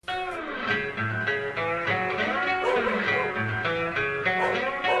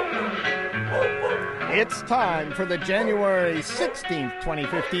It's time for the January 16th,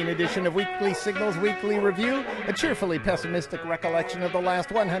 2015 edition of Weekly Signals Weekly Review, a cheerfully pessimistic recollection of the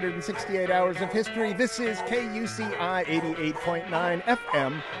last 168 hours of history. This is KUCI 88.9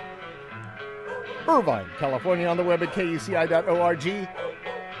 FM, Irvine, California, on the web at kuci.org.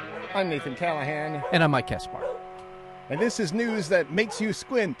 I'm Nathan Callahan. And I'm Mike Kaspar. And this is news that makes you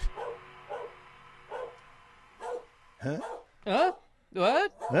squint. Huh? Huh?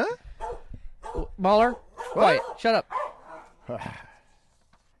 What? Huh? Mahler? Quiet. Shut up.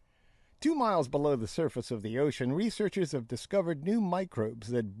 2 miles below the surface of the ocean, researchers have discovered new microbes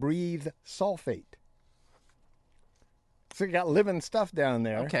that breathe sulfate. So you got living stuff down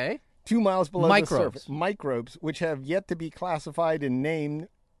there. Okay. 2 miles below Microbes. the surface. Microbes, which have yet to be classified and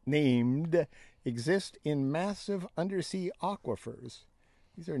named, exist in massive undersea aquifers.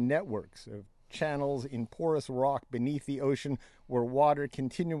 These are networks of channels in porous rock beneath the ocean where water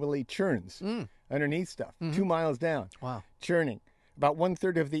continually churns underneath stuff. 2 miles down. Wow. Churning. About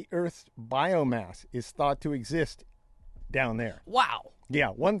 1/3 of the Earth's biomass is thought to exist down there. Wow. Yeah,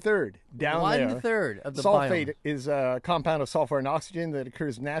 1/3 down there. 1/3 of the Sulfate biome. is a compound of sulfur and oxygen that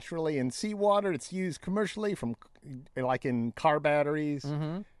occurs naturally in seawater. It's used commercially like in car batteries,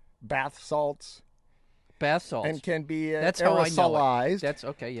 bath salts, Bath salts. and can be That's how I know aerosolized. it. That's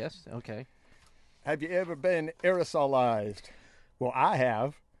okay. Yes. Okay. Have you ever been aerosolized? Well, I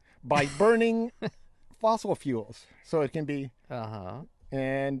have, by burning fossil fuels. So it can be,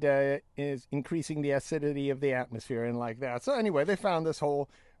 and is increasing the acidity of the atmosphere and like that. So anyway, they found this whole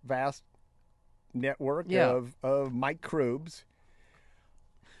vast network of microbes.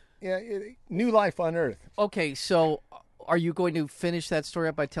 Yeah, new life on Earth. Okay. So, are you going to finish that story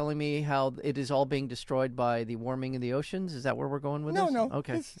up by telling me how it is all being destroyed by the warming in the oceans? Is that where we're going with this? No.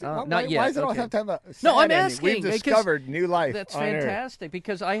 Okay. Not yet. Why does it all Okay. have to have a No, I'm sad ending? asking. We've because discovered new life That's on Earth. fantastic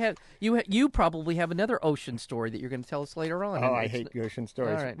because you probably have another ocean story that you're going to tell us later on. Oh, and I it's- hate ocean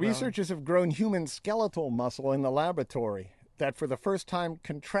stories. All right, well. Researchers have grown human skeletal muscle in the laboratory that for the first time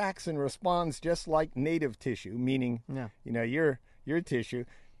contracts and responds just like native tissue, meaning your tissue,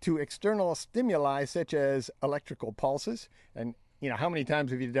 to external stimuli such as electrical pulses. And how many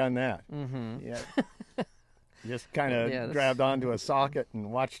times have you done that? Yeah. Just kind of grabbed onto a socket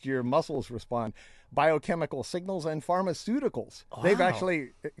and watched your muscles respond. Biochemical signals and pharmaceuticals. Wow. They've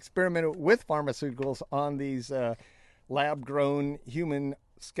actually experimented with pharmaceuticals on these lab-grown human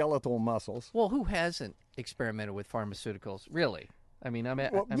skeletal muscles. Well, who hasn't experimented with pharmaceuticals? Really? I mean,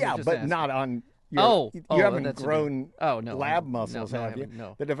 Well, I'm yeah, just but asking. not on. You haven't that's grown no, lab no, muscles, no, I have you? haven't,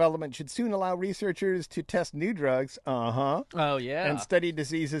 no. The development should soon allow researchers to test new drugs. Oh yeah. And study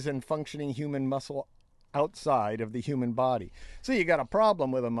diseases and functioning human muscle outside of the human body. So you got a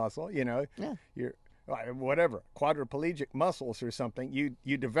problem with a muscle, you're whatever, quadriplegic muscles or something.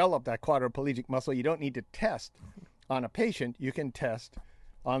 You develop that quadriplegic muscle. You don't need to test on a patient. You can test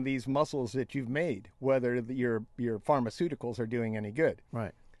on these muscles that you've made, whether your pharmaceuticals are doing any good.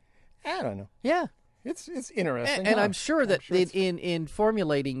 Right. I don't know. Yeah. It's interesting. And huh? I'm sure that sure it's- in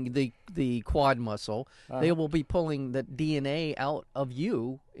formulating the quad muscle, they will be pulling the DNA out of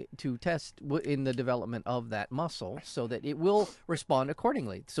you to test in the development of that muscle, so that it will respond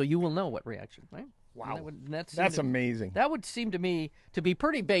accordingly. So you will know what reaction. Right? Wow. That's amazing. That would seem to me to be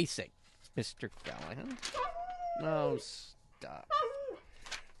pretty basic, Mr. Callahan. No, stop.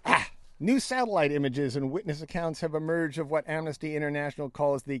 New satellite images and witness accounts have emerged of what Amnesty International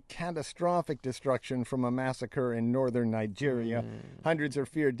calls the catastrophic destruction from a massacre in northern Nigeria. Hundreds are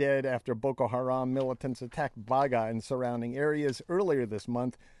feared dead after Boko Haram militants attacked Baga and surrounding areas earlier this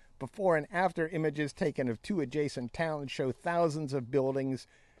month. Before and after images taken of 2 adjacent towns show thousands of buildings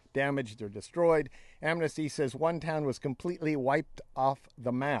damaged or destroyed. Amnesty says one town was completely wiped off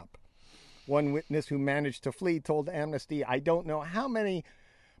the map. One witness who managed to flee told Amnesty, "I don't know how many,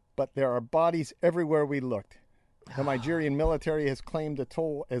 but there are bodies everywhere we looked." The Nigerian military has claimed a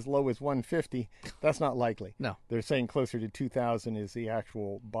toll as low as 150. That's not likely. No. They're saying closer to 2,000 is the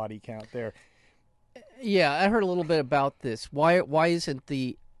actual body count there. Yeah, I heard a little bit about this. Why isn't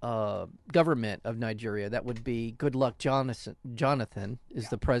the government of Nigeria, that would be Goodluck Jonathan is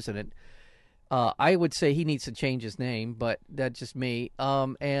the president. I would say he needs to change his name, but that's just me.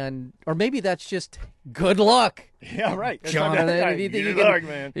 Or maybe that's just good luck. Yeah, right. Jonathan,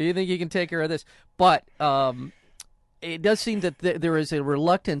 Do you think you can take care of this? But it does seem that there is a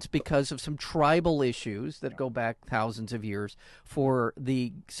reluctance because of some tribal issues that go back thousands of years for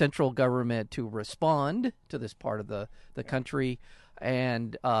the central government to respond to this part of the country,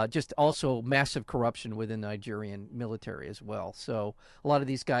 and just also massive corruption within the Nigerian military as well. So a lot of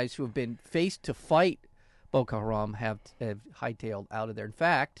these guys who have been faced to fight Boko Haram have hightailed out of there. In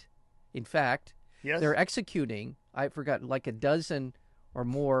fact, Yes. They're executing, I forgot, like a dozen or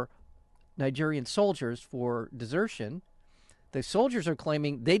more Nigerian soldiers for desertion. The soldiers are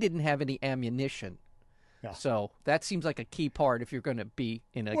claiming they didn't have any ammunition. Yeah. So that seems like a key part if you're going to be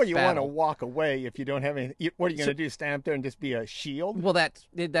in a Well, you want to battle. walk away if you don't have anything. What are you going to do? Stand up there and just be a shield? Well,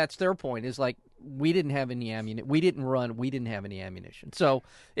 that's their point. Is like we didn't have any ammunition. We didn't run. We didn't have any ammunition. So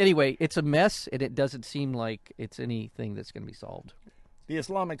anyway, it's a mess, and it doesn't seem like it's anything that's going to be solved. The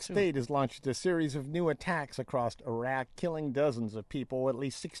Islamic State has launched a series of new attacks across Iraq, killing dozens of people. At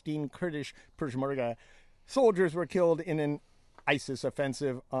least 16 Kurdish Peshmerga soldiers were killed in an ISIS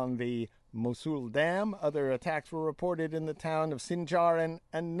offensive on the Mosul Dam. Other attacks were reported in the town of Sinjar and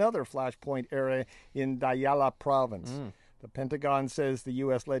another flashpoint area in Diyala province. The Pentagon says the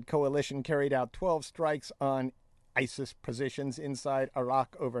U.S.-led coalition carried out 12 strikes on ISIS positions inside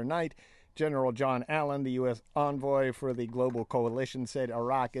Iraq overnight. General John Allen, the U.S. envoy for the global coalition, said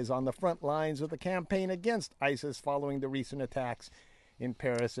Iraq is on the front lines of the campaign against ISIS following the recent attacks in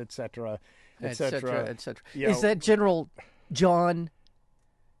Paris, etc., etc., etc. Is that General John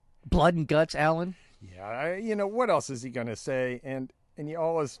Blood and Guts Allen? Yeah, what else is he going to say? And you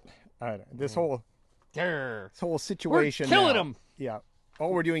always, this whole situation. We're killing now, them. Yeah,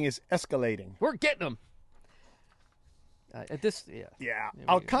 all we're doing is escalating. We're getting them. Yeah,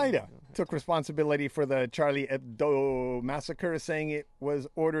 Al Qaeda took responsibility for the Charlie Hebdo massacre, saying it was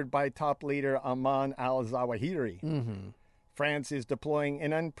ordered by top leader Ayman al-Zawahiri. France is deploying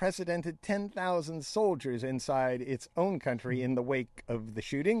an unprecedented 10,000 soldiers inside its own country in the wake of the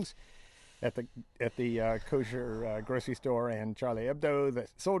shootings at the kosher grocery store and Charlie Hebdo. The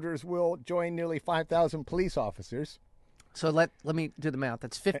soldiers will join nearly 5,000 police officers. So let me do the math.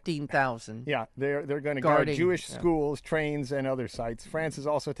 That's 15,000. Yeah, they're going to guard Guarding, Jewish schools, trains, and other sites. France is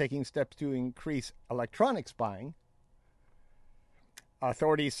also taking steps to increase electronic spying.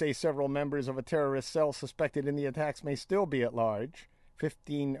 Authorities say several members of a terrorist cell suspected in the attacks may still be at large.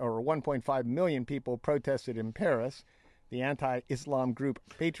 1.5 million people protested in Paris. The anti-Islam group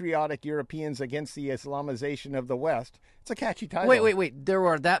Patriotic Europeans Against the Islamization of the West. It's a catchy title. Wait. There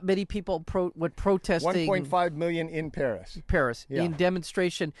are that many people protesting. 1.5 million in Paris. In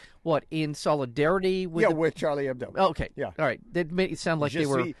demonstration, in solidarity with with Charlie Hebdo. Okay. Yeah. All right. That made it sound like they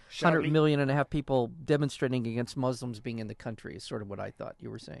were 100 million and a half people demonstrating against Muslims being in the country is sort of what I thought you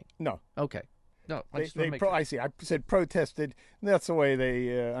were saying. No. Okay. No, I see. I said protested. That's the way they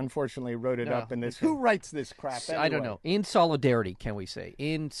unfortunately wrote it up in this. Okay. Who writes this crap anyway? I don't know. In solidarity, can we say?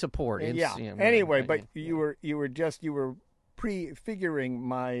 In support. Anyway, but you were prefiguring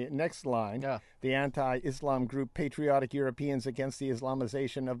my next line. Yeah. The anti-Islam group Patriotic Europeans Against the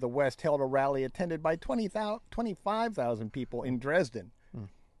Islamization of the West held a rally attended by 25,000 people in Dresden.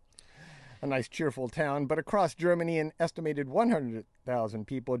 A nice, cheerful town, but across Germany, an estimated 100,000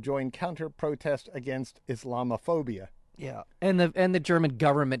 people joined counter-protest against Islamophobia. Yeah, and the German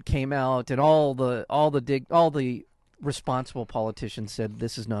government came out, and all the responsible politicians said,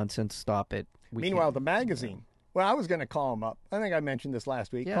 "This is nonsense. Stop it." Meanwhile, the magazine. Well, I was going to call them up. I think I mentioned this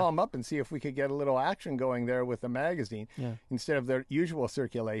last week. Yeah. Call them up and see if we could get a little action going there with the magazine instead of their usual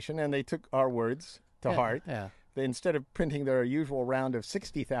circulation. And they took our words to heart. Yeah. Instead of printing their usual round of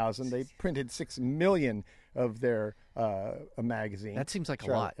 60,000, they printed 6 million of their magazine. That seems like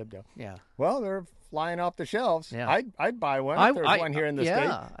Charlie a lot. Hebdo. Yeah. Well, they're flying off the shelves. Yeah. I'd buy one. If there's one here in the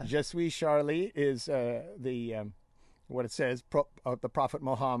yeah. state. Je suis Charlie is what it says. The Prophet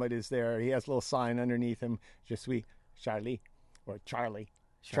Muhammad is there. He has a little sign underneath him. Je suis Charlie, or Charlie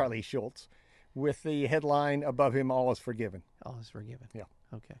Schultz, with the headline above him, "All is forgiven." All is forgiven. Yeah.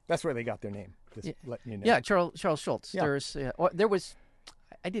 Okay. That's where they got their name. Just letting you know. Yeah, Charles Schultz. Yeah. There was.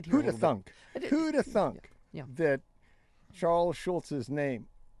 I did hear. Who'd have thunk? Who'd have thunk that Charles Schultz's name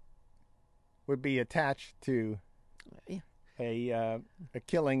would be attached to a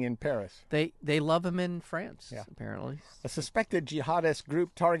killing in Paris? They love him in France. Yeah. Apparently. A suspected jihadist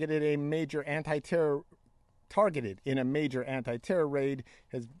group targeted in a major anti-terror raid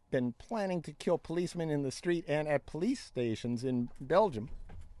has been planning to kill policemen in the street and at police stations in Belgium.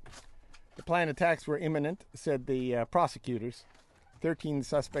 The planned attacks were imminent, said the prosecutors. 13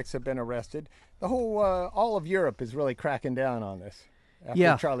 suspects have been arrested. The whole, all of Europe is really cracking down on this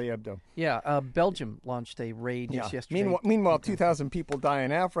after Charlie Hebdo. Yeah, Belgium launched a raid yesterday. Meanwhile, 2,000 people die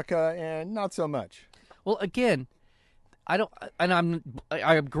in Africa, and not so much. Well, again, I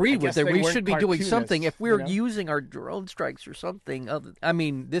agree with it. We should be doing something. If we're using our drone strikes or something,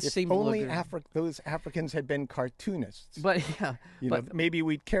 this seems only those Africans had been cartoonists. But maybe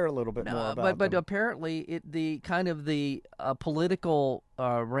we'd care a little bit more about But them. apparently, the political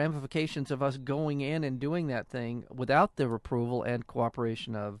ramifications of us going in and doing that thing without the approval and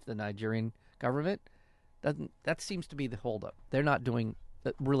cooperation of the Nigerian government, that seems to be the holdup. They're not doing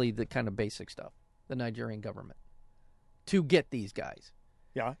really the kind of basic stuff, the Nigerian government, to get these guys.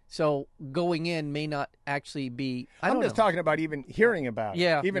 Yeah. So going in may not actually be. I'm just talking about even hearing about it.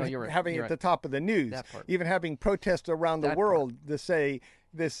 Yeah, even no, you're right. having it at the top of the news. That part. Even having protests around the That world to say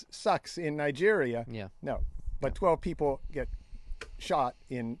this sucks in Nigeria. Yeah. No, but 12 people get shot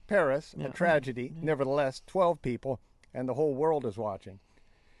in Paris, a tragedy. Nevertheless, 12 people, and the whole world is watching.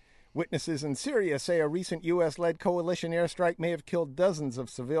 Witnesses in Syria say a recent U.S.-led coalition airstrike may have killed dozens of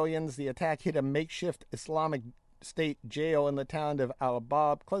civilians. The attack hit a makeshift Islamic State jail in the town of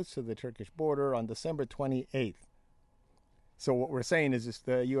Al-Bab, close to the Turkish border, on December 28th. So what we're saying is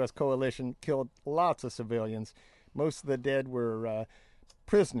the U.S. coalition killed lots of civilians. Most of the dead were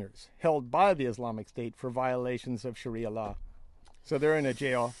prisoners held by the Islamic State for violations of Sharia law. So they're in a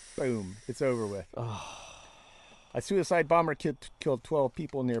jail. Boom. It's over with. A suicide bomber killed 12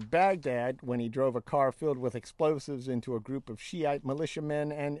 people near Baghdad when he drove a car filled with explosives into a group of Shiite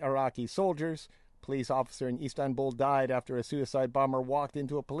militiamen and Iraqi soldiers. Police officer in Istanbul died after a suicide bomber walked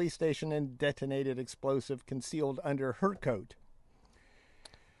into a police station and detonated explosive concealed under her coat.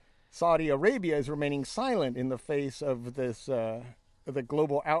 Saudi Arabia is remaining silent in the face of this the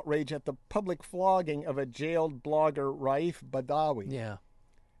global outrage at the public flogging of a jailed blogger Raif Badawi. Yeah.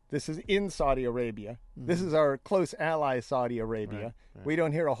 This is in Saudi Arabia. This is our close ally, Saudi Arabia. Right. We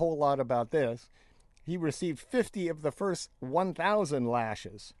don't hear a whole lot about this. He received 50 of the first 1,000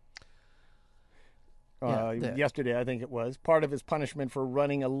 lashes. Yesterday, I think it was, part of his punishment for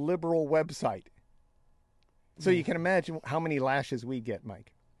running a liberal website. So you can imagine how many lashes we get,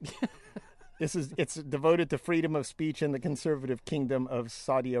 Mike. It's devoted to freedom of speech in the conservative kingdom of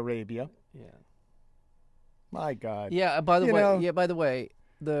Saudi Arabia. Yeah. My God. Yeah. By the way,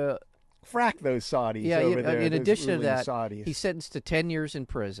 the frack those Saudis over there. In addition to that, Saudis. he's sentenced to 10 years in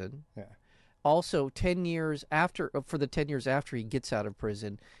prison. Yeah. Also, 10 years after, for the 10 years after he gets out of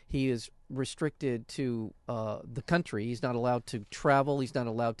prison, he is restricted to the country. He's not allowed to travel. He's not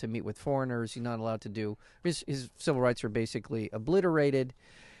allowed to meet with foreigners. He's not allowed to do his civil rights are basically obliterated.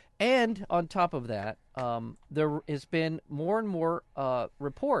 And on top of that, there has been more and more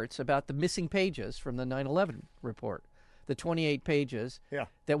reports about the missing pages from the 9/11 report, the 28 pages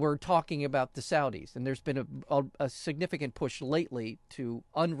that were talking about the Saudis. And there's been a significant push lately to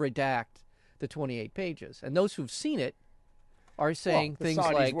unredact the 28 pages. And those who've seen it are saying the things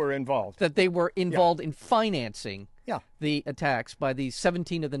Saudis like were involved. that they were involved in financing Yeah. the attacks by the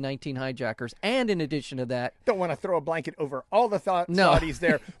 17 of the 19 hijackers. And in addition to that, Don't want to throw a blanket over all the No. Saudis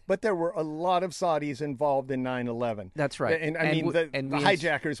there, but there were a lot of Saudis involved in 9/11. That's right. And And the we-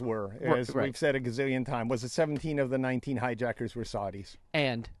 hijackers were, as Right. we've said a gazillion times, was it 17 of the 19 hijackers were Saudis?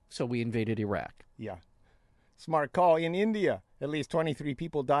 and so we invaded Iraq. Yeah. Smart call. In India, at least 23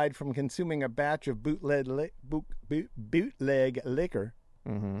 people died from consuming a batch of bootleg liquor.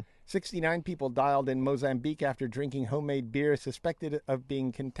 69 people died in Mozambique after drinking homemade beer suspected of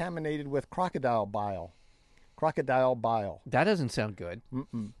being contaminated with crocodile bile. Crocodile bile. That doesn't sound good.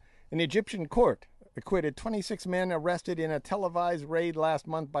 An Egyptian court acquitted 26 men arrested in a televised raid last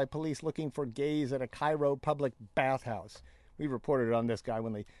month by police looking for gays at a Cairo public bathhouse. We reported on this guy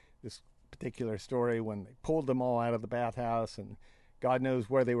this particular story when they pulled them all out of the bathhouse, and God knows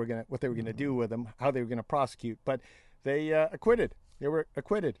what they were going to do with them, how they were going to prosecute. But they acquitted. They were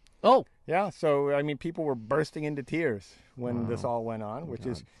acquitted. Oh, Yeah, so I mean, people were bursting into tears when this all went on, which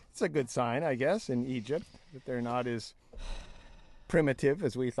is it's a good sign, I guess, in Egypt that they're not as primitive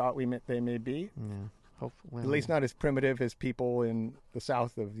as we thought they may be. yeah. Hopefully, At least not as primitive as people in the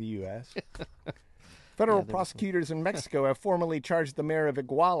south of the U.S. Federal prosecutors in Mexico have formally charged the mayor of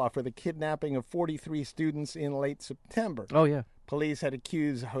Iguala for the kidnapping of 43 students in late September. Oh, yeah. Police had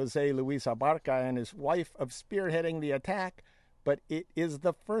accused Jose Luis Abarca and his wife of spearheading the attack, but it is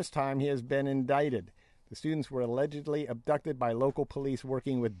the first time he has been indicted. The students were allegedly abducted by local police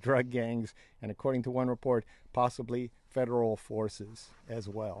working with drug gangs, and according to one report, possibly federal forces as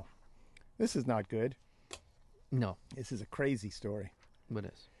well. This is not good. No, This is a crazy story. it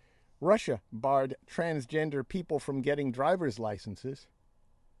is. Russia barred transgender people from getting driver's licenses.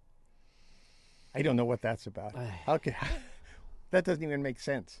 I don't know what that's about. How could, that doesn't even make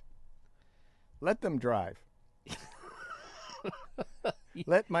sense. Let them drive.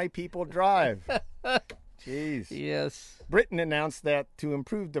 Let my people drive. Jeez. Yes. Britain announced that to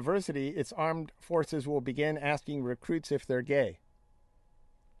improve diversity, its armed forces will begin asking recruits if they're gay.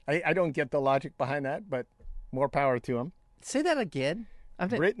 I don't get the logic behind that, but more power to them. Say that again.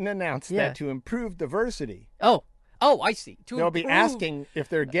 Britain announced Yeah. that to improve diversity, Oh, Oh, I see. To They'll be improve- asking if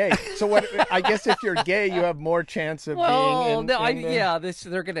they're gay. So what? I guess if you're gay, you have more chance of Well, being in, no, in the, yeah,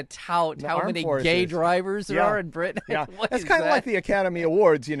 they're going to tout the how armed many forces. gay drivers there Yeah. are in Britain. Yeah, What that's is kind of like that? the Academy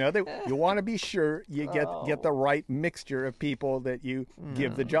Awards. You know, you want to be sure you get Oh. the right mixture of people that you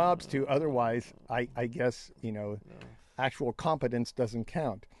give the jobs to. Otherwise, I guess actual competence doesn't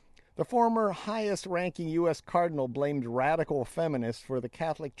count. The former highest-ranking U.S. cardinal blamed radical feminists for the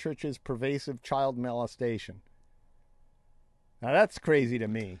Catholic Church's pervasive child molestation. Now that's crazy to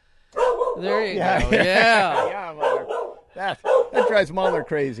me. There you Yeah. go. Yeah. Yeah, Mahler. That drives Mahler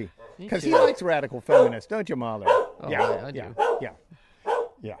crazy because he too. likes radical feminists, don't you, Mahler? I yeah, do.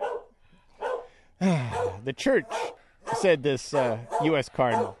 yeah. The church said this U.S.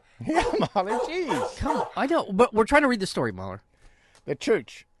 cardinal. Yeah, Mahler, jeez. Come on. I know, but we're trying to read the story, Mahler. The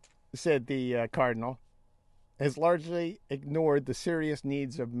church, said the cardinal, has largely ignored the serious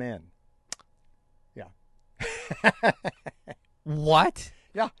needs of men. Yeah. What?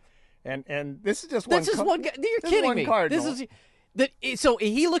 Yeah. And this is just one. This is one guy. You're this is kidding one me. cardinal. This is so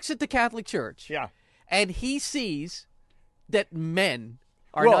he looks at the Catholic Church. Yeah. And he sees that men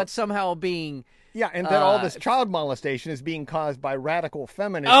are Well- not somehow being. Yeah, and that all this child molestation is being caused by radical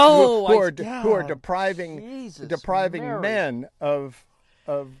feminists Oh, who are God. depriving Jesus Mary. men of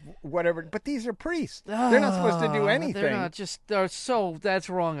whatever. But these are priests. They're not supposed to do anything. They're not just. They're so. That's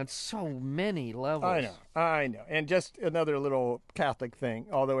wrong on so many levels. I know. And just another little Catholic thing,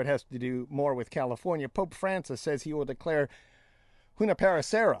 although it has to do more with California. Pope Francis says he will declare Junipero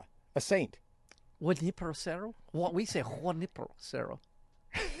Serra a saint. Junipero Serra? What we say, Junipero Serra.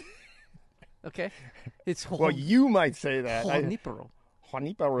 Okay, it's Well, you might say that. Junipero.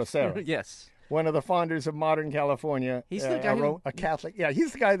 Junipero Serra. Yes. One of the founders of modern California. He's the guy who- a Catholic. Yeah,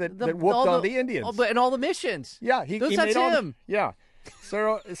 he's the guy that whooped all all the Indians. and all the missions. Yeah, he That's made all him. Yeah.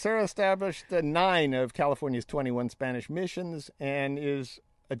 Serra established 9 of California's 21 Spanish missions and is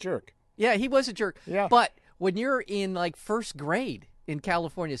a jerk. Yeah, he was a jerk. Yeah. But when you're in like first grade in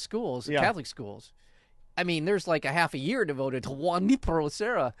California schools, Yeah. Catholic schools, I mean, there's like a half a year devoted to Junipero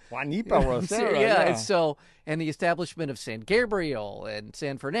Serra. Junipero Serra. Yeah, and so and the establishment of San Gabriel and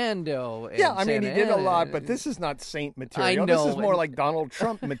San Fernando. And Yeah, I mean, he Santa did a Ana. lot, but this is not saint material. I know, This is more and- like Donald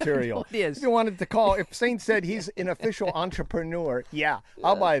Trump material. it is. If you wanted to call, if Saint said he's an official entrepreneur, yeah,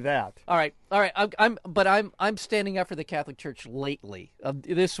 I'll buy that. All right. I'm standing up for the Catholic Church lately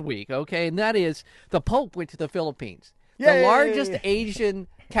this week. Okay, and that is the Pope went to the Philippines, the Yay! largest Asian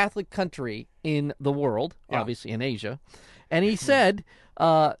Catholic country in the world, obviously in Asia, and he said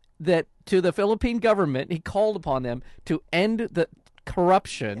that to the Philippine government, he called upon them to end the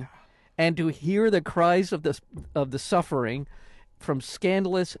corruption and to hear the cries of the suffering from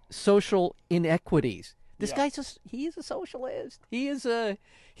scandalous social inequities. This guy's he is a socialist. So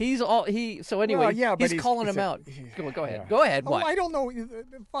anyway, Well, yeah, but he's calling him out. Go ahead. Go ahead. Oh, What? I don't know,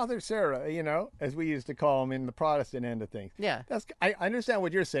 Father Sarah, as we used to call him in the Protestant end of things. Yeah. I understand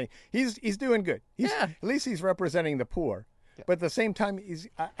what you're saying. He's doing good. Yeah. At least he's representing the poor. But at the same time,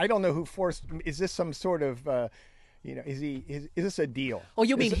 I don't know who forced. Is this some sort of, is this a deal? Oh,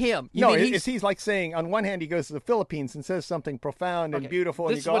 you mean him? You No, mean he's like saying on one hand he goes to the Philippines and says something profound and Okay, beautiful,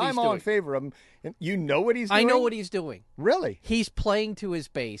 and this you is go, what he's I'm all in doing. favor of him. And you know what he's doing? I know what he's doing. Really? He's playing to his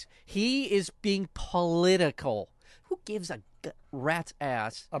base. He is being political. Who gives a rat's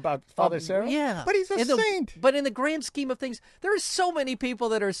ass About Father Sarah? Yeah, But he's a saint. But in the grand scheme of things, there are so many people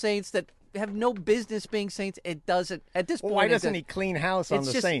that are saints that have no business being saints. It doesn't at this Well, point. why it doesn't does- he clean house on It's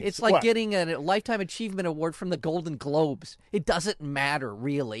the just, saints? it's like What? getting a lifetime achievement award from the Golden Globes. It doesn't matter,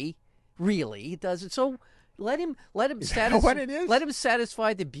 really. It doesn't. So let him satisfy. what it is? Let him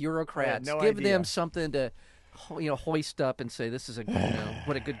satisfy the bureaucrats. no Give idea. them something to, hoist up and say this is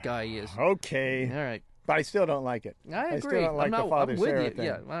what a good guy he is. Okay. All right, But I still don't like it. I agree. still don't like I'm not, the Father I'm with Sarah you. thing.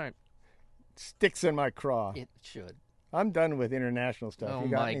 Yeah, all right. Sticks in my craw. It should. I'm done with international stuff. Oh You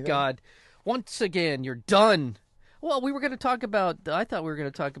got my anything? God! Once again, you're done. Well, we were going to talk about. I thought we were going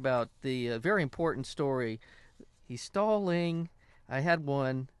to talk about the very important story. He's stalling. I had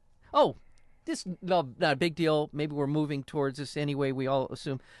one. Oh, this not a big deal. Maybe we're moving towards this anyway. We all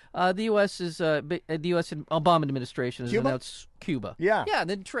assume the U.S. is the U.S. Obama administration has Cuba? announced Cuba. Yeah. and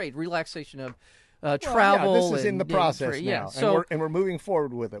then trade relaxation of Well, travel. Yeah, this is in and- the process trade. now, Yeah, and so we're moving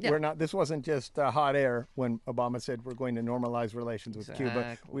forward with it. Yeah. We're not. This wasn't just hot air when Obama said we're going to normalize relations with Cuba.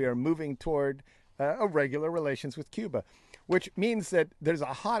 Exactly. We are moving toward a regular relations with Cuba, which means that there's a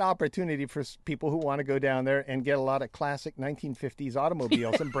hot opportunity for people who want to go down there and get a lot of classic 1950s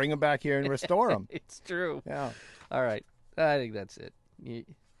automobiles and bring them back here and restore them. it's true. Yeah. All right, I think that's it.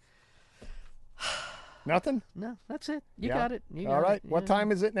 Nothing? No, that's it. You Yeah. got it. You All got right. it. What Yeah.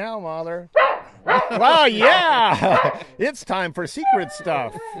 time is it now, Mahler? Well, yeah. It's time for secret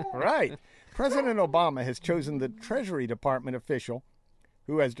stuff. Right. President Obama has chosen the Treasury Department official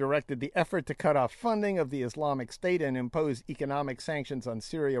who has directed the effort to cut off funding of the Islamic State and impose economic sanctions on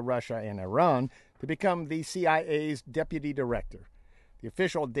Syria, Russia, and Iran to become the CIA's deputy director. The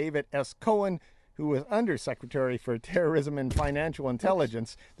official, David S. Cohen, who was Undersecretary for Terrorism and Financial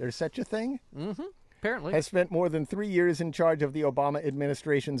Intelligence, there's such a thing? Mm-hmm. Apparently. Has spent more than 3 years in charge of the Obama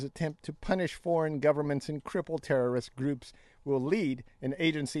administration's attempt to punish foreign governments and cripple terrorist groups, will lead an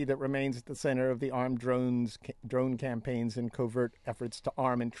agency that remains at the center of the armed drone campaigns and covert efforts to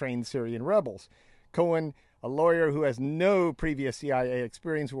arm and train Syrian rebels. Cohen, a lawyer who has no previous CIA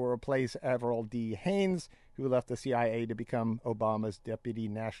experience, will replace Avril D. Haines, who left the CIA to become Obama's deputy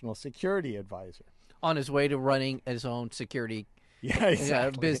national security advisor. On his way to running his own security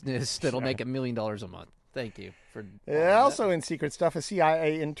business that'll make $1 million a month. Thank you for. Also, in secret stuff, a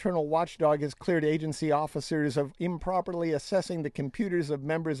CIA internal watchdog has cleared agency officers of improperly assessing the computers of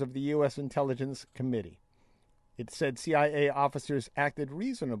members of the U.S. Intelligence Committee. It said CIA officers acted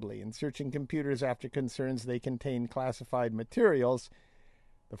reasonably in searching computers after concerns they contained classified materials.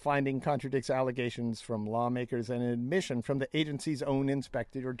 The finding contradicts allegations from lawmakers and an admission from the agency's own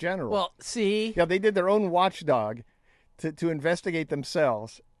inspector general. Well, see? Yeah, they did their own watchdog to investigate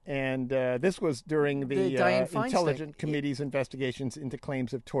themselves. And this was during the Intelligence Committee's investigations into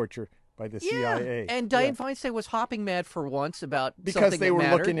claims of torture by the CIA. And Dianne Feinstein was hopping mad for once about because something they that were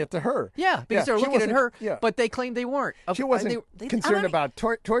mattered. looking at her. Yeah, because they were looking at her, yeah. but they claimed they weren't. She wasn't concerned about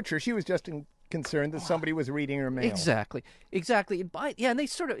torture. She was just concerned that somebody was reading her mail. Exactly. And they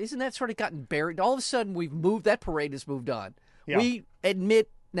isn't that sort of gotten buried? All of a sudden, that parade has moved on. Yeah. We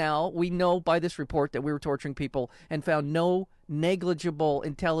admit now, we know by this report that we were torturing people and found no negligible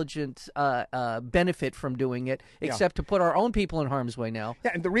intelligence benefit from doing it, except to put our own people in harm's way now.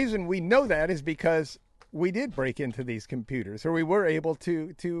 Yeah, and the reason we know that is because we did break into these computers, or we were able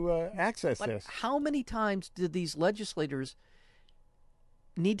to access this. How many times did these legislators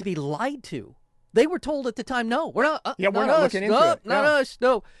need to be lied to? They were told at the time, no, we're not. We're not looking into it. Not us.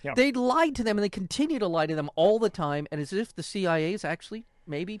 No, yeah. They lied to them, and they continue to lie to them all the time, and as if the CIA is actually,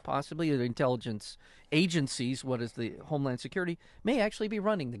 maybe, possibly, the intelligence agencies, what is the Homeland Security, may actually be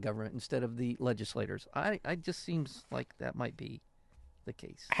running the government instead of the legislators. I just seems like that might be the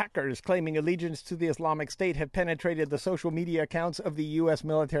case. Hackers claiming allegiance to the Islamic State have penetrated the social media accounts of the U.S.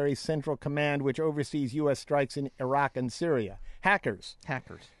 military Central Command, which oversees U.S. strikes in Iraq and Syria. Hackers.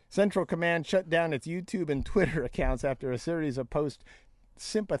 Central Command shut down its YouTube and Twitter accounts after a series of posts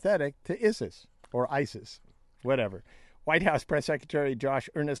sympathetic to ISIS, or ISIS, whatever. White House Press Secretary Josh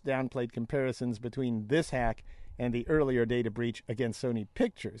Earnest downplayed comparisons between this hack and the earlier data breach against Sony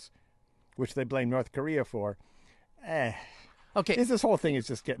Pictures, which they blame North Korea for. Okay. This whole thing is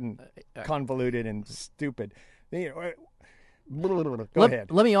just getting convoluted and stupid. Go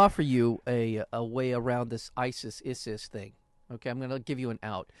ahead. Let me offer you a way around this ISIS thing. Okay, I'm going to give you an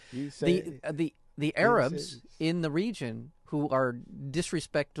out. You say the Arabs in the region who are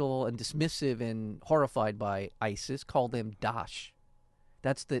disrespectful and dismissive and horrified by ISIS call them Daesh.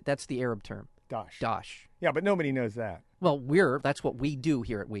 That's the Arab term. Daesh. Yeah, but nobody knows that. Well, that's what we do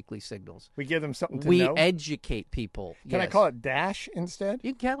here at Weekly Signals. We give them something to We know. educate people. Can I call it Daesh instead?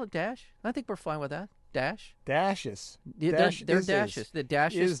 You can call it Daesh. I think we're fine with that. Daesh. Dashes. Yeah, they're dashes. The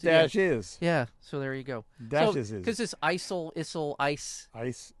dashes. Dash is. Yeah. So there you go. Dashes is. Because it's ISIL, ICE,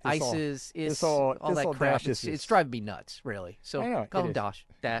 ISIS, all that crap. dashes It's driving me nuts, really. So I know, call it them is.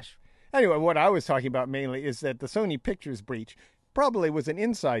 Dash. Anyway, what I was talking about mainly is that the Sony Pictures breach probably was an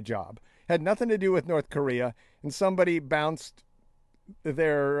inside job. Had nothing to do with North Korea, and somebody bounced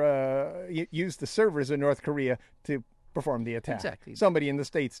used the servers in North Korea to perform the attack. Exactly. Somebody in the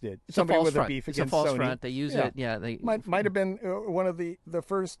States did. It's Somebody a false with front. a beef It's against a false Sony. front. They use it. Yeah, they might have been one of the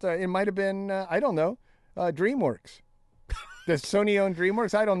first. It might have been I don't know. DreamWorks. Does Sony own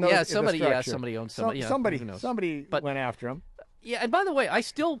DreamWorks? I don't know. Yeah, somebody owns somebody. Somebody went after him. Yeah, and by the way, I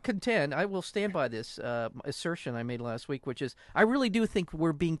still contend, I will stand by this assertion I made last week, which is I really do think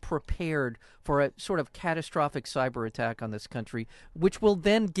we're being prepared for a sort of catastrophic cyber attack on this country, which will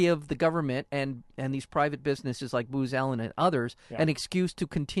then give the government and these private businesses like Booz Allen and others an excuse to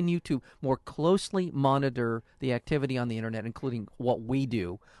continue to more closely monitor the activity on the internet, including what we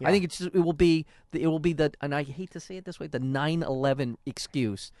do. Yeah. I think it will be the, and I hate to say it this way, the 9/11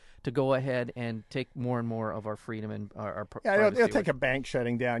 excuse to go ahead and take more and more of our freedom and our I to they'll see take a bank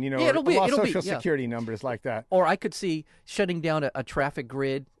shutting down. Yeah, a lot of it'll be, social yeah. security numbers like that. Or I could see shutting down a traffic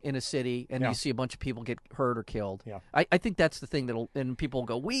grid in a city, and Yeah. you see a bunch of people get hurt or killed. Yeah. I think that's the thing and people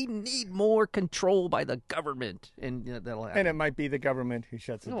go, we need more control by the government, and that'll happen. And it might be the government who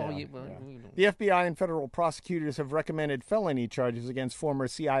shuts it Oh, down. you know. The FBI and federal prosecutors have recommended felony charges against former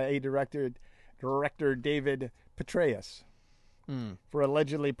CIA Director David Petraeus for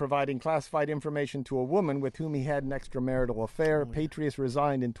allegedly providing classified information to a woman with whom he had an extramarital affair. Petraeus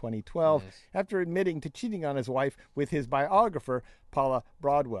resigned in 2012 after admitting to cheating on his wife with his biographer, Paula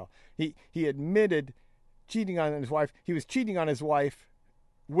Broadwell. He admitted cheating on his wife. He was cheating on his wife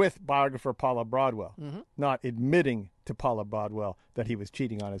with biographer Paula Broadwell, not admitting to Paula Broadwell that he was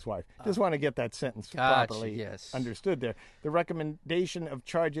cheating on his wife. Just want to get that sentence properly yes. understood there. The recommendation of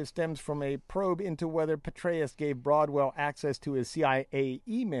charges stems from a probe into whether Petraeus gave Broadwell access to his CIA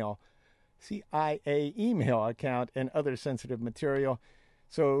email account and other sensitive material.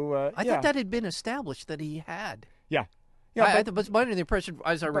 So, I thought that had been established that he had. Yeah. I was under the impression,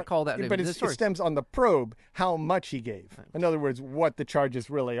 as I recall that. But in this it story. stems on the probe how much he gave. In other words, what the charges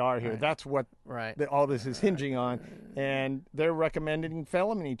really are here. That's what all this is hinging on. And they're recommending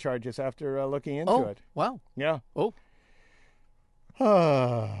felony charges after looking into it. Wow. Yeah. Oh,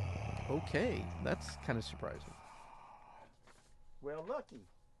 Well, okay. That's kind of surprising. lucky.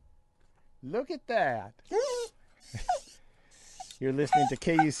 Look at that. You're listening to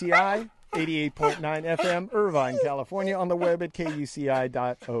KUCI 88.9 FM, Irvine, California, on the web at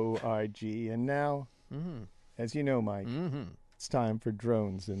kuci.org. And now, as you know, Mike, it's time for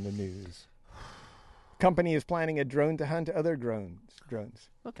drones in the news. Company is planning a drone to hunt other drones.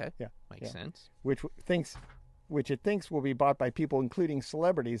 Okay. Yeah. Makes sense. Which it thinks will be bought by people, including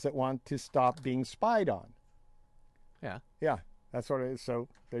celebrities, that want to stop being spied on. Yeah. Yeah, that's what it is. So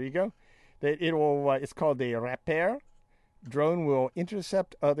there you go. It's called the Raptor. Drone will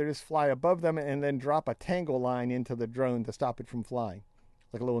intercept others, fly above them, and then drop a tangle line into the drone to stop it from flying,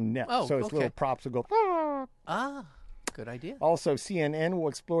 like a little net. Oh, so its okay. little props will go. Ah, good idea. Also, CNN will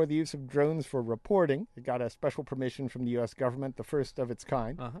explore the use of drones for reporting. It got a special permission from the U.S. government, the first of its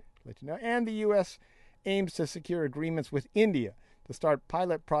kind. Let you know. And the U.S. aims to secure agreements with India to start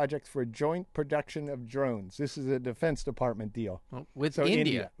pilot projects for joint production of drones. This is a Defense Department deal. Well, with So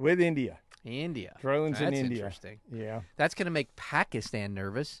India. With India. That's Drones in India. Interesting. Yeah. That's going to make Pakistan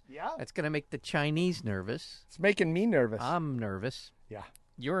nervous. Yeah. That's going to make the Chinese nervous. It's making me nervous. I'm nervous. Yeah.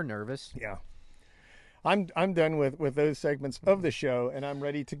 You're nervous. Yeah. I'm done with those segments of the show, and I'm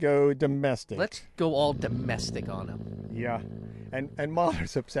ready to go domestic. Let's go all domestic on them. Yeah. And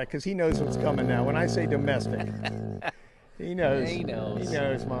Mahler's upset because he knows what's coming now. When I say domestic, he knows. He knows. He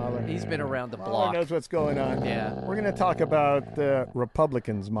knows, Mahler. He's been around the Mahler block. knows what's going on. Yeah. We're going to talk about the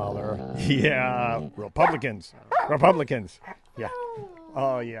Republicans, Mahler. Yeah. Republicans. Republicans. Yeah.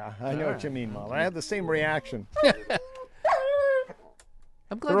 Oh, yeah. I know what you mean, Mahler. I have the same reaction.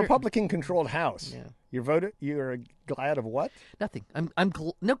 I'm glad The you're- Republican-controlled House. Yeah. You're glad of what? Nothing.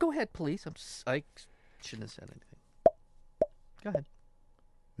 No, go ahead, please. I shouldn't have said anything. Go ahead.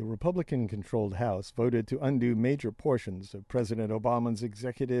 The Republican-controlled House voted to undo major portions of President Obama's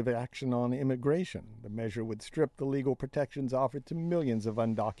executive action on immigration. The measure would strip the legal protections offered to millions of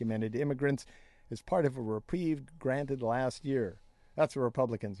undocumented immigrants as part of a reprieve granted last year. That's what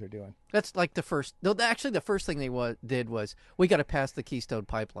Republicans are doing. That's like the first. No, actually, the first thing they did was we got to pass the Keystone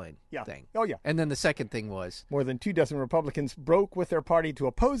Pipeline thing. Oh, yeah. And then the second thing was. More than 24 Republicans broke with their party to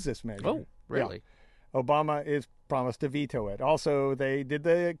oppose this measure. Oh, really? Yeah. Obama is promised to veto it. Also, they did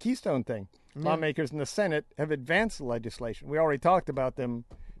the Keystone thing. Lawmakers in the Senate have advanced the legislation. We already talked about them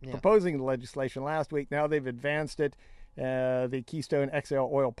proposing the legislation last week. Now they've advanced it. The Keystone XL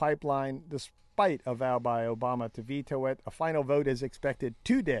oil pipeline, despite a vow by Obama to veto it. A final vote is expected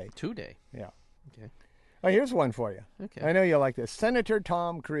today. Today. Yeah. Okay. Oh, here's one for you. Okay. I know you'll like this. Senator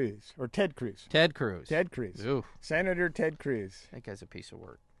Tom Cruise, or Ted Cruz. Ted Cruz. Ted Cruz. Ooh, Senator Ted Cruz. that guy's a piece of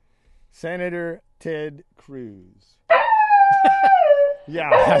work. Senator Ted Cruz. Yeah,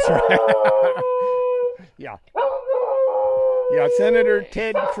 that's right. Yeah. Yeah, Senator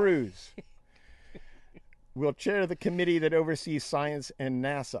Ted Cruz will chair the committee that oversees science and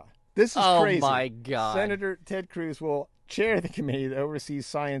NASA. This is crazy. Oh, my God. Senator Ted Cruz will chair the committee that oversees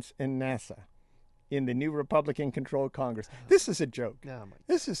science and NASA in the new Republican-controlled Congress. This is a joke. Oh, my.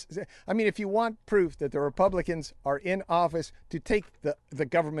 This is, I mean, if you want proof that the Republicans are in office to take the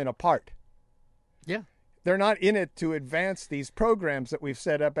government apart, Yeah. they're not in it to advance these programs that we've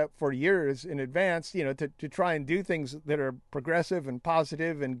set up for years in advance, to try and do things that are progressive and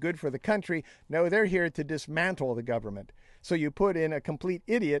positive and good for the country. No, they're here to dismantle the government. So you put in a complete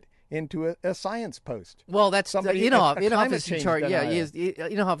idiot into a science post. Well, that's Somebody, Inhofe is in change charge. Yeah, denier.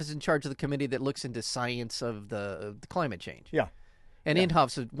 Inhofe is in charge of the committee that looks into science of the climate change. Yeah. And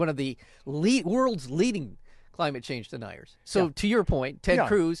Inhofe's one of the world's leading climate change deniers. So to your point, Ted Yeah.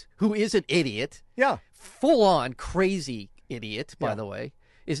 Cruz, who is an idiot, Yeah. full-on crazy idiot, by Yeah. the way,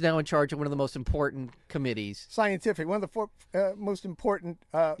 is now in charge of one of the most important committees. Scientific, one of the most important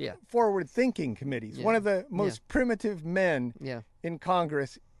Yeah. forward-thinking committees. Yeah. One of the most primitive men Yeah. in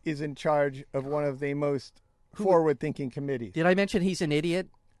Congress is in charge of one of the most forward-thinking committees. Did I mention he's an idiot?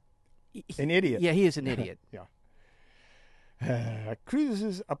 An idiot. Yeah, he is an idiot. Yeah.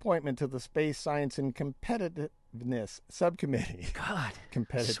 Cruz's appointment to the Space Science and Competitiveness Subcommittee God,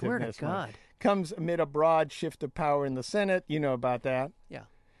 competitiveness swear to one, God. comes amid a broad shift of power in the Senate. You know about that. Yeah.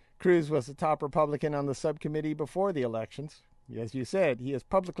 Cruz was the top Republican on the subcommittee before the elections. As you said, he has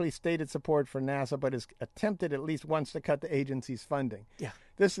publicly stated support for NASA, but has attempted at least once to cut the agency's funding. Yeah.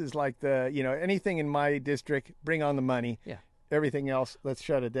 This is like anything in my district, bring on the money. Yeah. Everything else, let's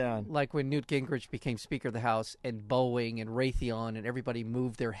shut it down. Like when Newt Gingrich became Speaker of the House and Boeing and Raytheon and everybody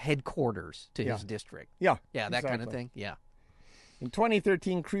moved their headquarters to his district. Yeah. Yeah, that kind of exactly. thing. Yeah. In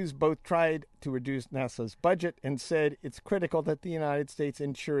 2013, Cruz both tried to reduce NASA's budget and said it's critical that the United States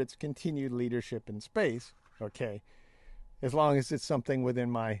ensure its continued leadership in space. Okay. As long as it's something within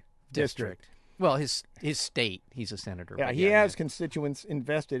my district. Well, his state. He's a senator. Yeah, but he has constituents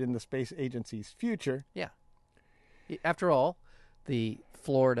invested in the space agency's future. Yeah. After all, the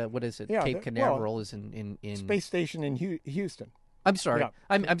Florida, what is it? Yeah, Cape Canaveral is in Space station in Houston. I'm sorry. Yeah.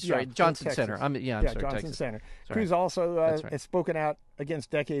 I'm sorry. Yeah, Johnson Texas. Center. I'm sorry. Johnson Texas. Center. Sorry. Cruz also That's right. has spoken out against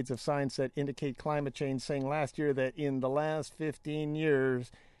decades of science that indicate climate change, saying last year that in the last 15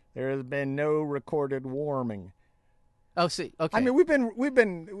 years there has been no recorded warming. Oh, see. Okay. I mean, we've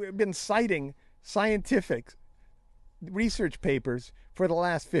been citing scientific research papers for the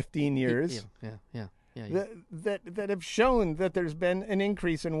last 15 years Yeah. that have shown that there's been an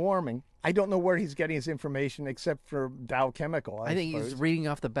increase in warming. I don't know where he's getting his information except for Dow Chemical. I think suppose. he's reading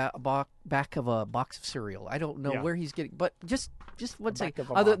off the back of a box of cereal. I don't know Yeah. where he's getting, but just one back second.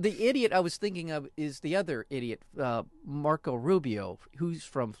 of a box. The idiot I was thinking of is the other idiot, Marco Rubio, who's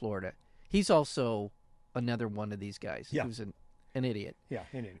from Florida. He's also another one of these guys who's an idiot. Yeah,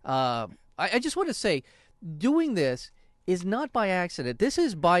 indeed. I just want to say, doing this is not by accident. This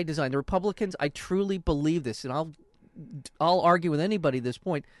is by design. The Republicans, I truly believe this, and I'll argue with anybody at this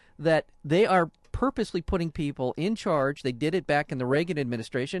point that they are purposely putting people in charge. They did it back in the Reagan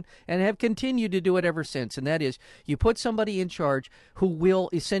administration and have continued to do it ever since. And that is, you put somebody in charge who will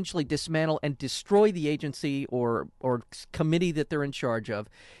essentially dismantle and destroy the agency or committee that they're in charge of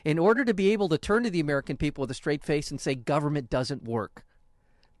in order to be able to turn to the American people with a straight face and say government doesn't work.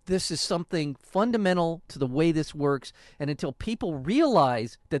 This is something fundamental to the way this works, and until people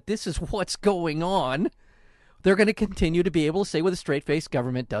realize that this is what's going on, they're going to continue to be able to say with a straight face,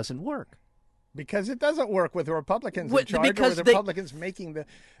 government doesn't work. Because it doesn't work with the Republicans in What- charge, or because the they- Republicans making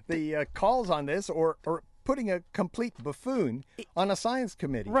the calls on this, or putting a complete buffoon on a science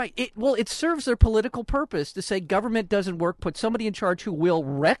committee. Right. It serves their political purpose to say government doesn't work, put somebody in charge who will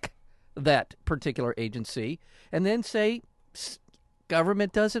wreck that particular agency, and then say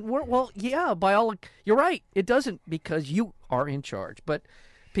government doesn't work. Well, yeah, you're right. It doesn't because you are in charge. But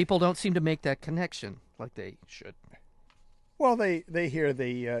people don't seem to make that connection like they should. Well, they hear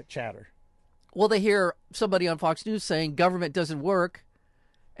the chatter. Well, they hear somebody on Fox News saying government doesn't work,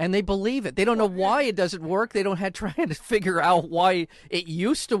 and they believe it. They don't know why it doesn't work. They don't have trying to figure out why it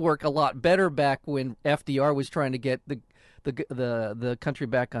used to work a lot better back when FDR was trying to get the country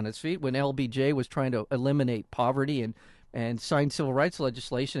back on its feet, when LBJ was trying to eliminate poverty and sign civil rights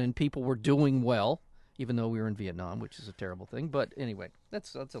legislation, and people were doing well, even though we were in Vietnam, which is a terrible thing. But anyway,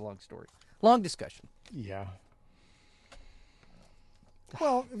 that's a long story, long discussion. Yeah.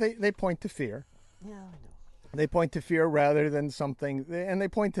 Well, they point to fear. Yeah, I know. They point to fear rather than something, and they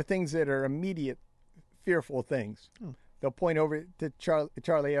point to things that are immediate, fearful things. They'll point over to Charlie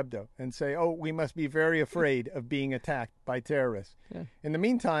Hebdo and say, "Oh, we must be very afraid of being attacked by terrorists." Yeah. In the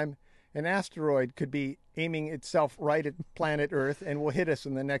meantime, an asteroid could be aiming itself right at planet Earth and will hit us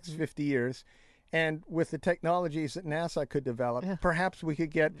in the next 50 years. And with the technologies that NASA could develop, perhaps we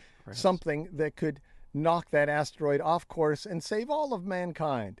could get something that could knock that asteroid off course and save all of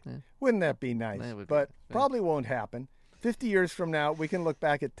mankind. Wouldn't that be nice? That would be But nice. probably won't happen. 50 years from now, we can look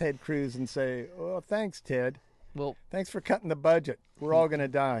back at Ted Cruz and say, "Oh, thanks, Ted. Well, Thanks for cutting the budget. We're all going to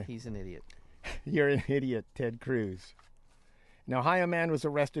die." he's an idiot. You're an idiot, Ted Cruz. An Ohio man was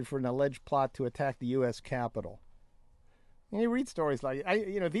arrested for an alleged plot to attack the U.S. Capitol. And you read stories like,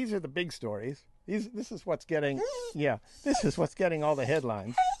 these are the big stories. This is what's getting, this is what's getting all the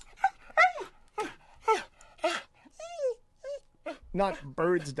headlines. Not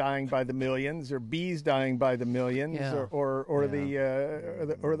birds dying by the millions, or bees dying by the millions, or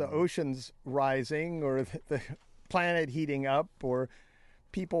the oceans rising, or the planet heating up, or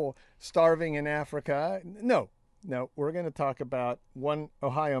people starving in Africa. No, we're going to talk about one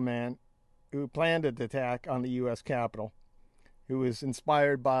Ohio man who planned an attack on the U.S. Capitol, who was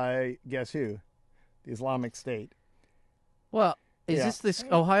inspired by, guess who? The Islamic State. Well, is this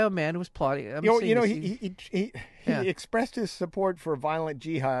Ohio man who was plotting? He expressed his support for violent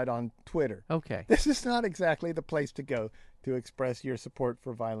jihad on Twitter. Okay. This is not exactly the place to go to express your support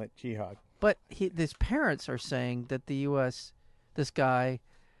for violent jihad. But his parents are saying that the U.S., this guy,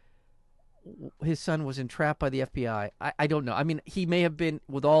 his son was entrapped by the FBI. I don't know. I mean, he may have been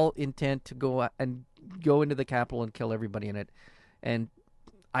with all intent to go into the Capitol and kill everybody in it. And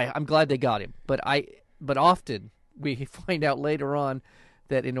I'm glad they got him. But often we find out later on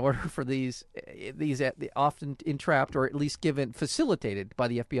that in order for these often entrapped, or at least facilitated by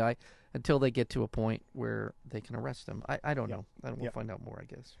the FBI until they get to a point where they can arrest them. I don't know. We'll find out more, I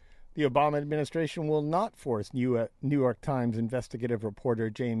guess. The Obama administration will not force New York Times investigative reporter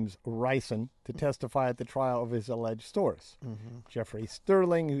James Risen to testify at the trial of his alleged source. Mm-hmm. Jeffrey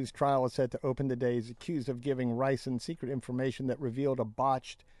Sterling, whose trial is set to open today, is accused of giving Risen secret information that revealed a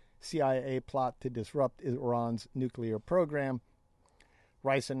botched CIA plot to disrupt Iran's nuclear program.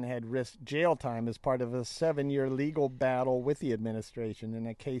 Risen had risked jail time as part of a 7-year legal battle with the administration in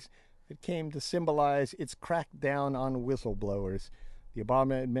a case that came to symbolize its crackdown on whistleblowers. The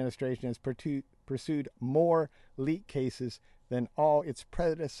Obama administration has pursued more leak cases than all its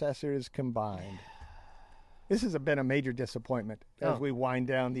predecessors combined. This has been a major disappointment as we wind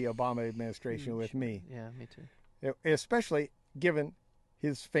down the Obama administration with me. Yeah, me too. Especially given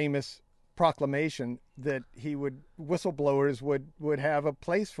his famous proclamation that whistleblowers would have a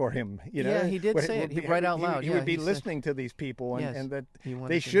place for him. Yeah, he did say it right out loud. He would be listening to these people and that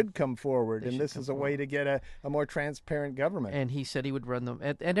they should come forward. And this is a way to get a more transparent government. And he said he would run them.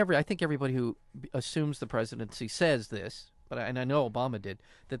 And I think everybody who assumes the presidency says this, and I know Obama did,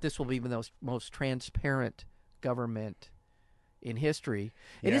 that this will be the most transparent government in history.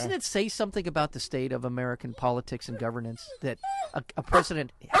 And doesn't it say something about the state of American politics and governance that a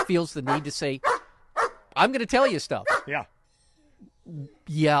president feels the need to say, I'm going to tell you stuff? Yeah.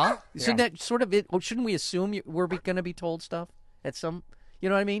 Yeah? Isn't that sort of it? Shouldn't we assume we're going to be told stuff at some, you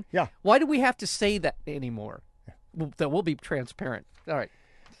know what I mean? Yeah. Why do we have to say that anymore? That we'll be transparent. All right.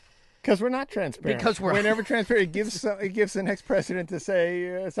 Because we're not transparent. We're never transparent. It gives the next president to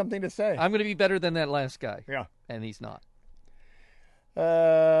say something to say. I'm going to be better than that last guy. Yeah. And he's not.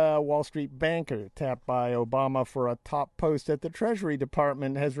 Wall Street banker tapped by Obama for a top post at the Treasury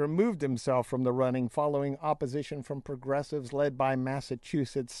Department has removed himself from the running following opposition from progressives led by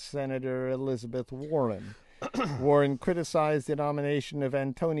Massachusetts Senator Elizabeth Warren. Warren criticized the nomination of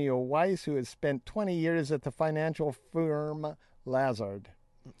Antonio Weiss, who has spent 20 years at the financial firm Lazard,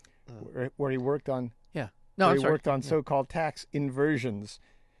 where he worked on so-called tax inversions.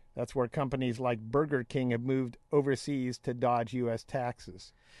 That's where companies like Burger King have moved overseas to dodge U.S.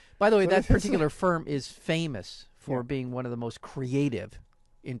 taxes. By the way, that particular firm is famous for being one of the most creative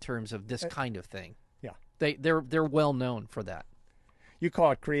in terms of this kind of thing. Yeah. They're well known for that. You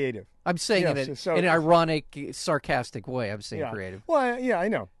call it creative. I'm saying in an ironic, sarcastic way. I'm saying creative. Well, yeah, I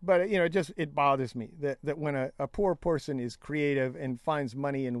know. But, it bothers me that when a poor person is creative and finds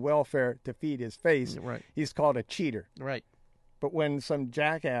money in welfare to feed his face, he's called a cheater. Right. But when some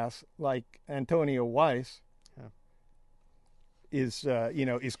jackass like Antonio Weiss is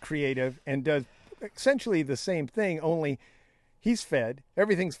creative and does essentially the same thing, only he's fed,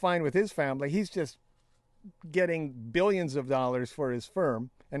 everything's fine with his family, he's just getting billions of dollars for his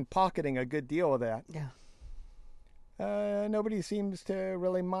firm and pocketing a good deal of that. Yeah. Nobody seems to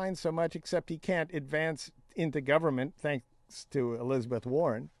really mind so much, except he can't advance into government thanks to Elizabeth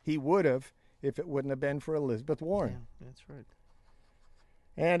Warren. He would have if it wouldn't have been for Elizabeth Warren. Yeah, that's right.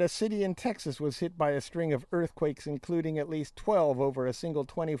 And a city in Texas was hit by a string of earthquakes, including at least 12 over a single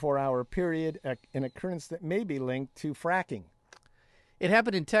 24-hour period, an occurrence that may be linked to fracking. It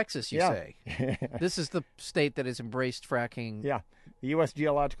happened in Texas, you say? This is the state that has embraced fracking. Yeah. The U.S.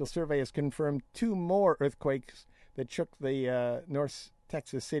 Geological Survey has confirmed 2 more earthquakes that shook the North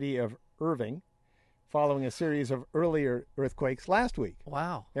Texas city of Irving, following a series of earlier earthquakes last week.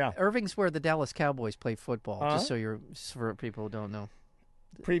 Wow. Yeah. Irving's where the Dallas Cowboys play football, just for people who don't know.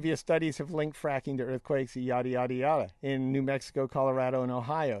 Previous studies have linked fracking to earthquakes, yada, yada, yada, in New Mexico, Colorado, and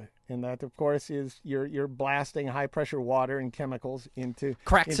Ohio. And that, of course, is you're blasting high-pressure water and chemicals into...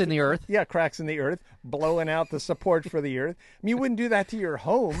 Cracks in the earth. Yeah, cracks in the earth, blowing out the support for the earth. I mean, you wouldn't do that to your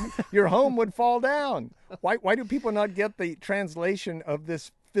home. Your home would fall down. Why do people not get the translation of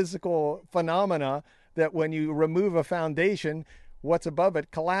this physical phenomena that when you remove a foundation, what's above it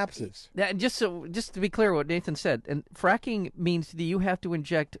collapses? Yeah, just to be clear, what Nathan said, and fracking means that you have to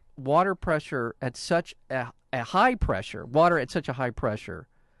inject water pressure at such a high pressure, water at such a high pressure,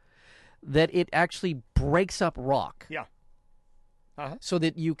 that it actually breaks up rock. Yeah. So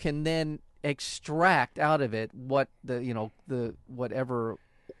that you can then extract out of it what the whatever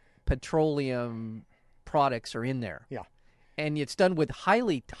petroleum products are in there. Yeah. And it's done with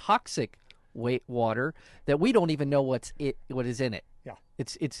highly toxic water that we don't even know what is in it. Yeah.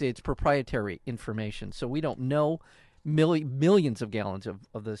 It's proprietary information, so we don't know. Millions of gallons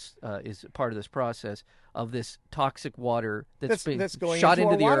of this is part of this process of this toxic water that's being going shot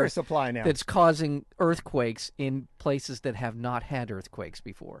into our the water earth supply now. that's causing earthquakes in places that have not had earthquakes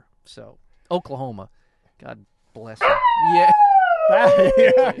before. So Oklahoma, God bless it. Yeah.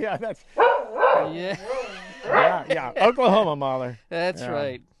 Yeah, that's Yeah. yeah. Oklahoma, Mahler. That's Yeah.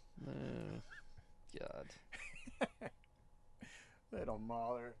 right. God. Little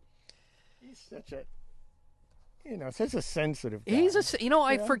Mahler. He's such a such a sensitive guy.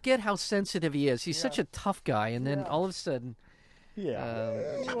 I forget how sensitive he is. He's such a tough guy, and then all of a sudden,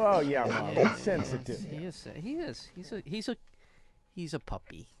 Well, yeah, Mahler. He's sensitive. he is. He's a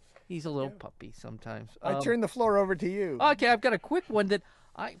puppy. He's a little puppy sometimes. I turn the floor over to you. Okay, I've got a quick one that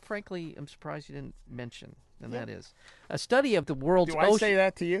I frankly am surprised you didn't mention, and that is a study of the world's Do ocean. I say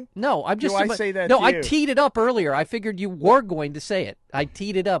that to you? No, I'm just. Do I say that No, to I you? teed it up earlier. I figured you were going to say it. I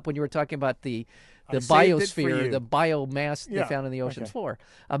teed it up when you were talking about the I saved it for biosphere, you. the biomass they Yeah, found in the ocean's okay. floor.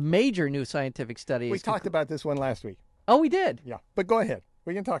 A major new scientific study. We talked about this one last week. Oh, we did. Yeah, but go ahead.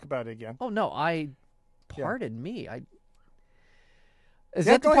 We can talk about it again. Oh no, pardon me. Is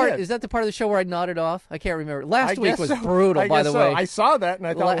Yeah, that the go part? ahead. Is that the part of the show where I nodded off? I can't remember. Last I week guess was so. brutal, I by guess the so. way. I saw that and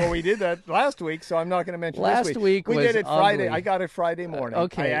I thought, well, we did that last week, so I'm not going to mention Last this week we was did it Friday. ugly. I got it Friday morning.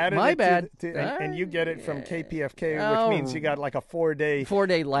 okay, I added my it bad. And you get it from KPFK, Oh. which means you got like a 4-day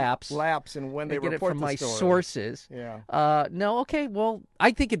 4-day lapse. lapse in when I they get it report from the my story. sources. Yeah. No, okay. Well,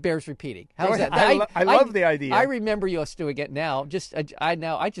 I think it bears repeating. Go How's ahead. that? I love the idea. I remember you us doing it now. I just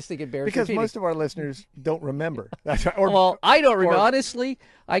think it bears Because repeating. most of our listeners don't remember. That's right. Well, I don't remember. or- Honestly,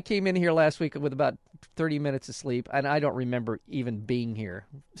 I came in here last week with about 30 minutes of sleep, and I don't remember even being here.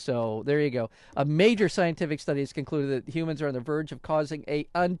 So there you go. A major scientific study has concluded that humans are on the verge of causing a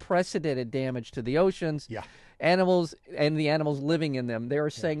unprecedented damage to the oceans. Yeah. Animals and the animals living in them. They are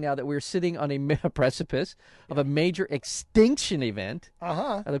saying now that we're sitting on a precipice of a major extinction event.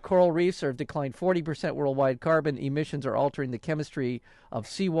 The coral reefs have declined 40% worldwide. Carbon emissions are altering the chemistry of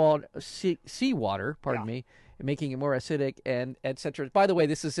seawater, pardon me, making it more acidic, and etc. By the way,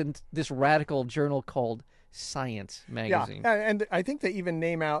 this is in this radical journal called Science magazine. Yeah, and I think they even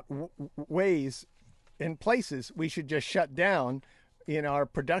name out ways and places we should just shut down in our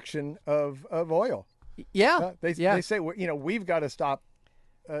production of oil. Yeah, They say we've got to stop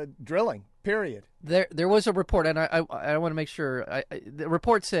drilling. Period. There was a report, and I want to make sure. The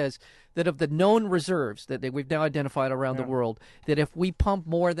report says that of the known reserves that we've now identified around the world, that if we pump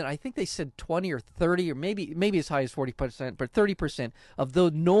more than, I think they said 20 or 30 or maybe as high as 40%, but 30% of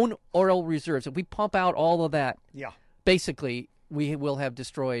the known oil reserves, if we pump out all of that, basically we will have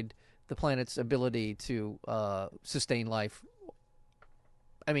destroyed the planet's ability to sustain life.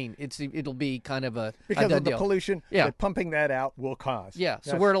 I mean, it'll be kind of a because done of the deal. pollution Yeah. that pumping that out will cause. Yeah,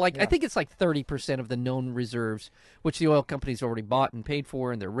 so That's- we're like, I think it's like 30% of the known reserves, which the oil companies already bought and paid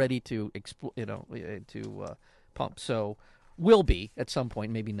for, and they're ready to pump. So will be at some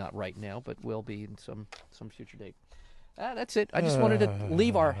point, maybe not right now, but will be in some future date. That's it. I just wanted to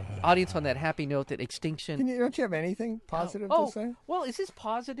leave our audience on that happy note that extinction. Don't you have anything positive Oh, to say? well, is this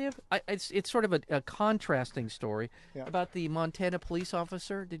positive? It's sort of a contrasting story about the Montana police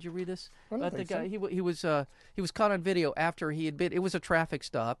officer. Did you read this? I don't About the think guy. so. He was caught on video after he had been. It was a traffic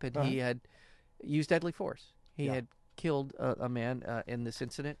stop, and he had used deadly force. He had killed a man in this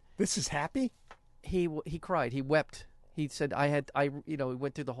incident. This is happy? He cried. He wept. He said, he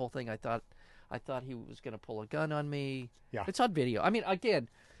went through the whole thing. I thought he was going to pull a gun on me. Yeah. It's on video. I mean, again,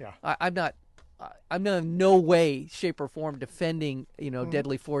 Yeah. I'm not in no way, shape, or form defending,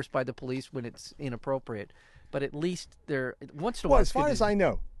 deadly force by the police when it's inappropriate. But at least once in a while. Well, as far as I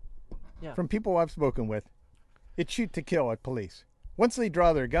know, Yeah. from people I've spoken with, it's shoot to kill at police. Once they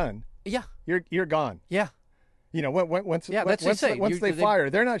draw their gun, Yeah. you're gone. Yeah. You know, once Yeah, that's once, insane. once they fire,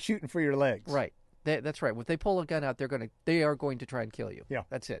 they're not shooting for your legs. Right. That's right. If they pull a gun out, they are going to try and kill you. Yeah.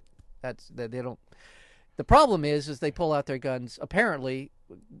 That's it. They don't. The problem is they pull out their guns apparently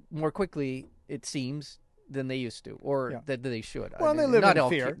more quickly, it seems, than they used to, or that they should. Well, I mean, they live not in all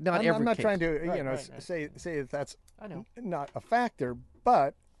fear. I'm not kid. trying to Right. say that that's I know. not a factor,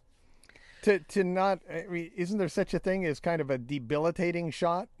 but to not. I mean, isn't there such a thing as kind of a debilitating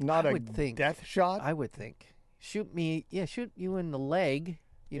shot, not a death shot? I would think. Shoot you in the leg.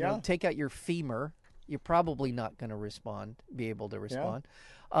 You know, take out your femur. You're probably not going to be able to respond.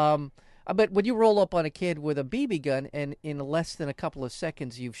 But when you roll up on a kid with a BB gun and in less than a couple of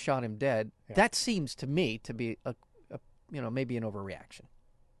seconds you've shot him dead, that seems to me to be a maybe an overreaction.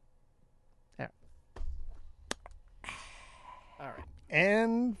 Yeah. All right.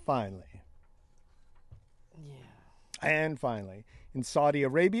 And finally, in Saudi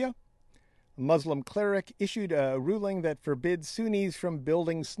Arabia, a Muslim cleric issued a ruling that forbids Sunnis from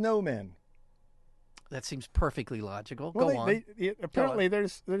building snowmen. That seems perfectly logical. Well, Go on. Apparently,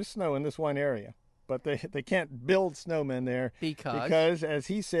 there's snow in this one area, but they can't build snowmen there because, as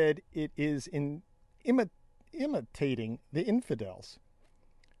he said, it is imitating the infidels.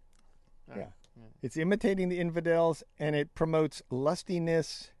 It's imitating the infidels, and it promotes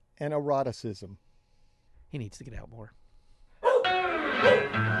lustiness and eroticism. He needs to get out more.